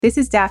This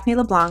is Daphné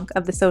Leblanc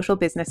of the Social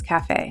Business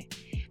Cafe.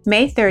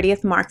 May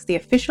 30th marks the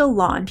official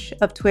launch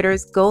of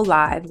Twitter's Go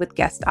Live with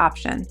Guest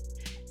option.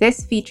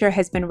 This feature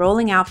has been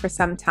rolling out for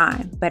some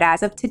time, but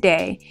as of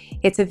today,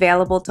 it's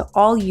available to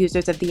all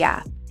users of the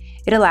app.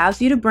 It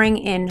allows you to bring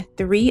in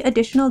 3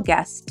 additional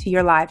guests to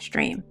your live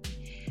stream.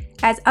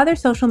 As other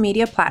social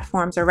media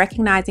platforms are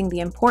recognizing the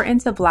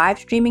importance of live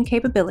streaming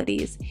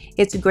capabilities,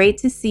 it's great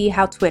to see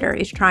how Twitter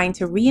is trying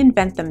to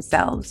reinvent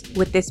themselves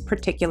with this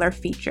particular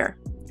feature.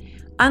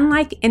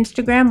 Unlike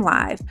Instagram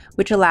Live,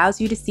 which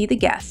allows you to see the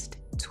guest,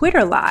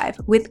 Twitter Live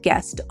with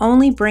Guest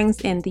only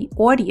brings in the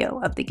audio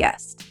of the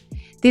guest.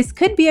 This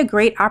could be a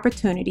great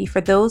opportunity for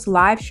those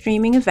live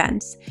streaming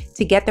events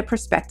to get the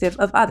perspective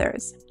of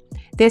others.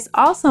 This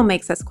also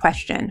makes us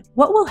question,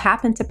 what will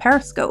happen to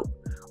Periscope?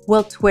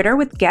 Will Twitter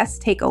with Guests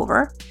take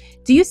over?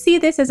 Do you see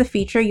this as a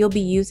feature you'll be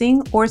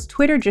using, or is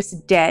Twitter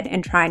just dead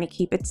and trying to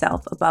keep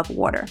itself above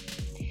water?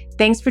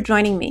 Thanks for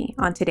joining me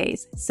on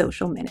today's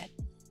Social Minute.